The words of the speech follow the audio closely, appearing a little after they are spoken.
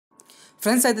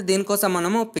Friends అయితే దీనికోసం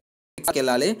మనము పిక్సార్ట్కి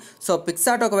వెళ్ళాలి. సో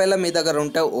పిక్సార్ట్ ఒకవేళ మీ దగ్గర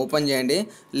ఉంటే ఓపెన్ చేయండి.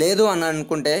 లేదు అని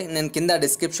అనుకుంటే నేను కింద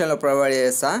డిస్క్రిప్షన్లో ప్రొవైడ్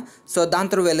చేస్తా. సో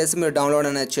దాని త్రూ వెళ్ళేసి మీరు డౌన్లోడ్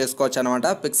అనేది చేసుకోవచ్చు అనమాట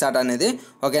పిక్సార్ట్ అనేది.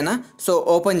 ఓకేనా. సో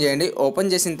ఓపెన్ చేయండి.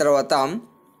 ఓపెన్ చేసిన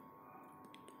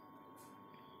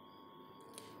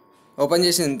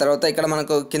తర్వాత ఇక్కడ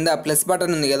మనకు కింద ప్లస్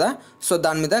బటన్ ఉంది కదా. సో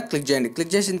దాని మీద క్లిక్ చేయండి.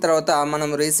 క్లిక్ చేసిన తర్వాత మనం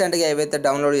రీసెంట్గా ఏవైతే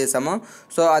డౌన్లోడ్ చేసామో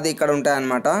సో అది ఇక్కడ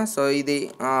ఉంటాయన్నమాట. సో ఇది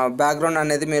బ్యాక్గ్రౌండ్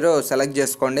అనేది మీరు సెలెక్ట్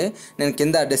చేసుకోండి. నేను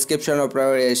కింద డిస్క్రిప్షన్లో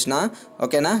ప్రొవైడ్ చేసిన.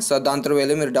 ఓకేనా. సో దాని త్రూ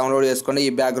వెళ్ళి మీరు డౌన్లోడ్ చేసుకోండి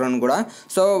ఈ బ్యాక్గ్రౌండ్ కూడా.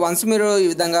 సో వన్స్ మీరు ఈ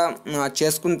విధంగా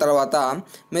చేసుకున్న తర్వాత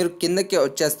మీరు కిందకి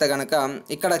వచ్చేస్తే కనుక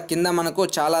ఇక్కడ కింద మనకు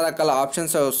చాలా రకాల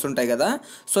ఆప్షన్స్ వస్తుంటాయి కదా.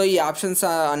 సో ఈ ఆప్షన్స్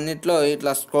అన్నిట్లో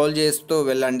ఇట్లా స్క్రోల్ చేస్తూ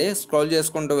వెళ్ళండి. స్క్రోల్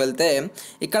చేసుకుంటూ వెళ్తే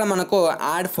ఇక్కడ మనకు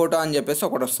యాడ్ ఫోటో అని చెప్పేసి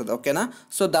ఒకటి వస్తుంది. ఓకేనా.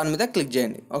 సో దాని మీద క్లిక్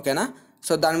చేయండి. ఓకేనా.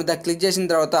 సో దాని మీద క్లిక్ చేసిన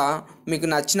తర్వాత మీకు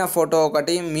నచ్చిన ఫోటో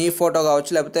ఒకటి, మీ ఫోటో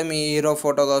కావచ్చు లేకపోతే మీ హీరో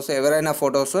ఫోటో కావచ్చు, ఎవరైనా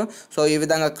ఫొటోస్ సో ఈ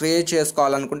విధంగా క్రియేట్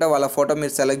చేసుకోవాలనుకుంటే వాళ్ళ ఫోటో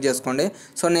మీరు సెలెక్ట్ చేసుకోండి.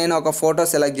 సో నేను ఒక ఫోటో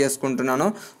సెలెక్ట్ చేసుకుంటున్నాను.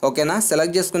 ఓకేనా.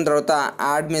 సెలెక్ట్ చేసుకున్న తర్వాత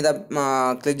యాడ్ మీద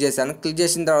క్లిక్ చేశాను. క్లిక్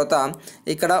చేసిన తర్వాత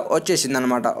ఇక్కడ వచ్చేసింది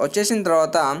అనమాట. వచ్చేసిన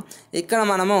తర్వాత ఇక్కడ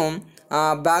మనము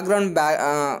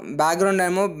బ్యాక్గ్రౌండ్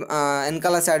ఏమో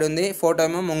వెనకాల సైడ్ ఉంది, ఫోటో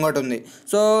ఏమో ముంగట ఉంది.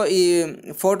 సో ఈ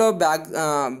ఫోటో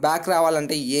బ్యాక్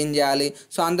రావాలంటే ఏం చేయాలి,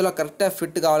 సో అందులో కరెక్ట్గా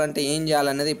ఫిట్ కావాలంటే ఏం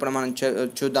చేయాలనేది ఇప్పుడు మనం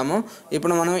చూద్దాము.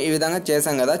 ఇప్పుడు మనం ఈ విధంగా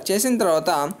చేసాం కదా. చేసిన తర్వాత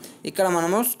ఇక్కడ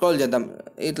మనము స్క్రోల్ చేద్దాం.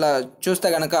 ఇట్లా చూస్తే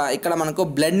కనుక ఇక్కడ మనకు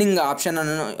బ్లెండింగ్ ఆప్షన్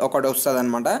అని ఒకటి వస్తుంది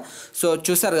అనమాట. సో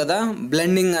చూసారు కదా,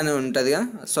 బ్లెండింగ్ అని ఉంటుంది కదా.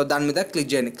 సో దాని మీద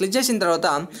క్లిక్ చేయండి. క్లిక్ చేసిన తర్వాత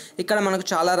ఇక్కడ మనకు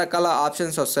చాలా రకాల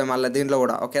ఆప్షన్స్ వస్తాయి మళ్ళీ దీంట్లో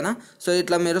కూడా. ఓకేనా. సో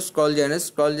ఇట్లా మీరు స్క్రోల్ చేయండి.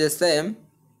 స్క్రోల్ చేస్తే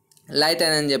లైట్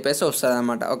అని చెప్పేసి వస్తుంది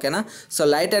అనమాట. ఓకేనా. సో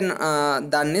లైట్ అండ్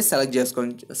దాన్ని సెలెక్ట్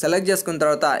చేసుకున్న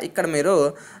తర్వాత ఇక్కడ మీరు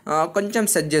కొంచెం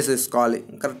సెట్ చేసేసుకోవాలి.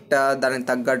 కరెక్ట్ దానికి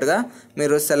తగ్గట్టుగా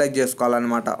మీరు సెలెక్ట్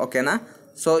చేసుకోవాలన్నమాట. ఓకేనా.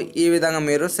 సో ఈ విధంగా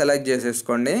మీరు సెలెక్ట్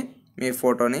చేసేసుకోండి మీ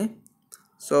ఫోటోని.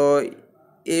 సో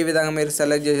ఈ విధంగా మీరు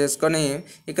సెలెక్ట్ చేసేసుకొని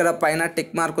ఇక్కడ పైన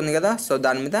టిక్ మార్క్ ఉంది కదా. సో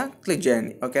దాని మీద క్లిక్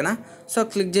చేయండి. ఓకేనా. సో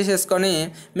క్లిక్ చేసేసుకొని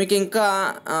మీకు ఇంకా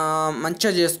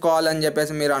మంచిగా చేసుకోవాలని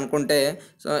చెప్పేసి మీరు అనుకుంటే,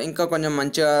 సో ఇంకా కొంచెం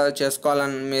మంచిగా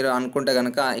చేసుకోవాలని మీరు అనుకుంటే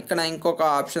కనుక ఇక్కడ ఇంకొక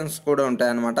ఆప్షన్స్ కూడా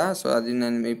ఉంటాయన్నమాట. సో అది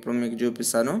నేను ఇప్పుడు మీకు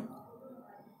చూపిస్తాను.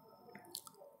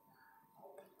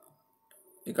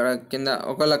 ఇక్కడ కింద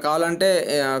ఒకవేళ కావాలంటే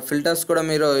ఫిల్టర్స్ కూడా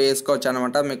మీరు వేసుకోవచ్చు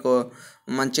అనమాట. మీకు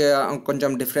మంచిగా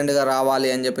కొంచెం డిఫరెంట్గా రావాలి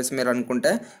అని చెప్పేసి మీరు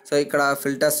అనుకుంటే సో ఇక్కడ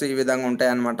ఫిల్టర్స్ ఈ విధంగా ఉంటాయి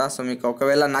అన్నమాట. సో మీకు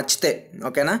ఒకవేళ నచ్చితే,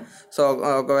 ఓకేనా. సో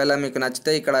ఒకవేళ మీకు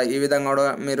నచ్చితే ఇక్కడ ఈ విధంగా కూడా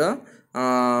మీరు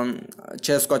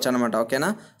చేసుకోవచ్చు అనమాట. ఓకేనా.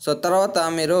 సో తర్వాత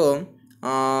మీరు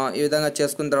ఈ విధంగా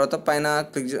చేసుకున్న తర్వాత పైన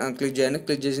క్లిక్ చేయండి.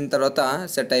 క్లిక్ చేసిన తర్వాత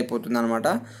సెట్ అయిపోతుంది అనమాట.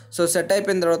 సో సెట్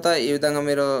అయిపోయిన తర్వాత ఈ విధంగా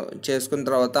మీరు చేసుకున్న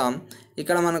తర్వాత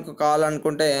ఇక్కడ మనకు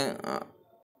కావాలనుకుంటే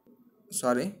సో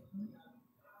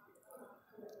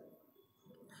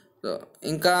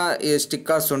ఇంకా ఈ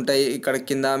స్టిక్కర్స్ ఉంటాయి ఇక్కడ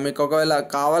కింద. మీకు ఒకవేళ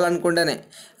కావాలనుకుంటేనే,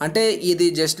 అంటే ఇది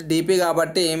జస్ట్ డీపీ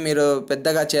కాబట్టి మీరు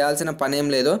పెద్దగా చేయాల్సిన పని ఏం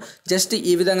లేదు. జస్ట్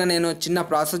ఈ విధంగా నేను చిన్న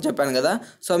ప్రాసెస్ చెప్పాను కదా.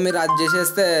 సో మీరు అది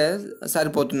చేసేస్తే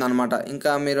సరిపోతుంది అనమాట.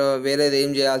 ఇంకా మీరు వేరేది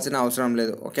ఏం చేయాల్సిన అవసరం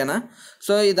లేదు. ఓకేనా.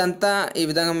 సో ఇదంతా ఈ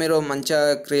విధంగా మీరు మంచిగా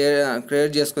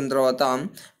క్రియేట్ చేసుకున్న తర్వాత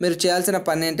మీరు చేయాల్సిన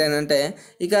పని ఏంటంటే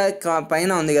ఇక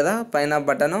పైన ఉంది కదా, పైన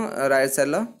బటను రైట్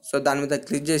సైడ్లో. సో దాని మీద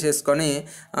క్లిక్ చేసేసుకొని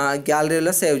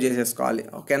గ్యాలరీలో సేవ్ చేసేసుకోవాలి.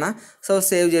 ఓకేనా. సో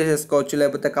సేవ్ చేసేసుకోవచ్చు,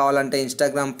 లేకపోతే కావాలంటే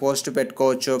ఇన్స్టాగ్రామ్ పోస్ట్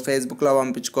పెట్టుకోవచ్చు, ఫేస్బుక్లో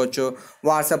పంపించుకోవచ్చు,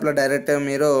 వాట్సాప్లో డైరెక్ట్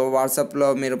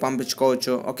మీరు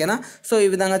పంపించుకోవచ్చు. ఓకేనా. సో ఈ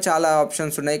విధంగా చాలా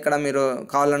ఆప్షన్స్ ఉన్నాయి. ఇక్కడ మీరు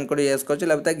కావాలనుకుంటే చేసుకోవచ్చు,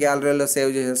 లేకపోతే గ్యాలరీలో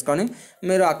సేవ్ చేసేసుకొని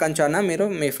మీరు అక్కడి నుంచి మీరు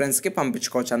మీ ఫ్రెండ్స్కి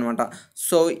పంపించుకోవచ్చు అనమాట.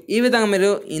 సో ఈ విధంగా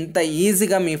మీరు ఇంత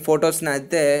ఈజీగా మీ ఫొటోస్ని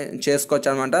అయితే చేసుకోవచ్చు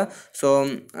అనమాట. సో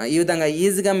ఈ విధంగా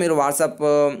ఈజీగా మీరు వాట్సాప్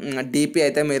డీపీ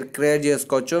అయితే మీరు క్రియేట్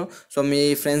చేసుకోవచ్చు. సో మీ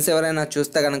ఫ్రెండ్స్ ఎవరైనా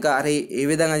చూస్తే కనుక అరే ఈ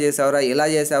విధంగా చేసావురా, ఇలా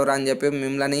చేసావురా అని చెప్పి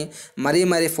మిమ్మల్ని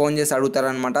మరీ ఫోన్ చేసి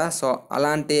అడుగుతారనమాట. సో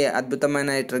అలాంటి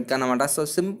అద్భుతమైన ట్రిక్ అనమాట. సో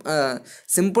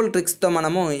సింపుల్ ట్రిక్స్తో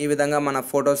మనము ఈ విధంగా మన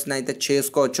ఫొటోస్ని అయితే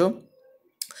చేసుకోవచ్చు.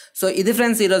 సో ఇది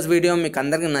ఫ్రెండ్స్ ఈరోజు వీడియో. మీకు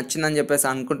అందరికీ నచ్చిందని చెప్పేసి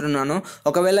అనుకుంటున్నాను.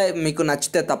 ఒకవేళ మీకు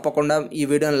నచ్చితే తప్పకుండా ఈ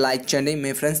వీడియోని లైక్ చేయండి,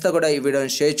 మీ ఫ్రెండ్స్తో కూడా ఈ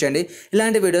వీడియోని షేర్ చేయండి.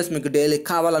 ఇలాంటి వీడియోస్ మీకు డైలీ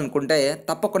కావాలనుకుంటే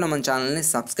తప్పకుండా మన ఛానల్ని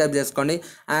సబ్స్క్రైబ్ చేసుకోండి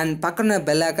అండ్ పక్కన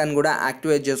బెల్ ఐకాన్ కూడా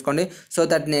యాక్టివేట్ చేసుకోండి. సో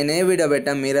దట్ నేను ఏ వీడియో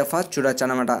పెట్టా మీరే ఫస్ట్ చూడొచ్చు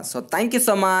అనమాట. So thank you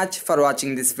so much for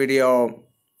watching this video.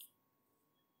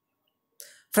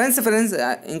 Friends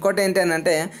ఇంకోటి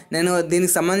ఏంటంటే నేను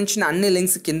దీనికి సంబంధించిన అన్ని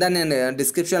లింక్స్ కింద నేను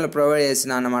డిస్క్రిప్షన్లో ప్రొవైడ్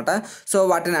చేసిన అనమాట. సో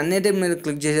వాటిని అన్నిటిని మీరు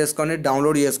క్లిక్ చేసేసుకొని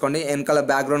డౌన్లోడ్ చేసుకోండి. వెనకాల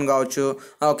బ్యాక్గ్రౌండ్ కావచ్చు,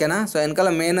 ఓకేనా. సో వెనకాల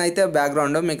మెయిన్ అయితే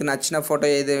బ్యాక్గ్రౌండ్ మీకు నచ్చిన ఫోటో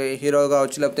ఏది హీరో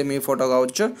కావచ్చు లేకపోతే మీ ఫోటో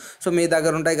కావచ్చు, సో మీ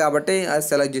దగ్గర ఉంటాయి కాబట్టి అది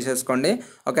సెలెక్ట్ చేసేసుకోండి,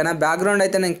 ఓకేనా. బ్యాక్గ్రౌండ్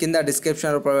అయితే నేను కింద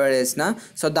డిస్క్రిప్షన్లో ప్రొవైడ్ చేసిన,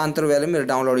 సో దాని త్రూ వెళ్ళి మీరు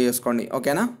డౌన్లోడ్ చేసుకోండి,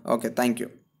 ఓకేనా. Okay, thank you.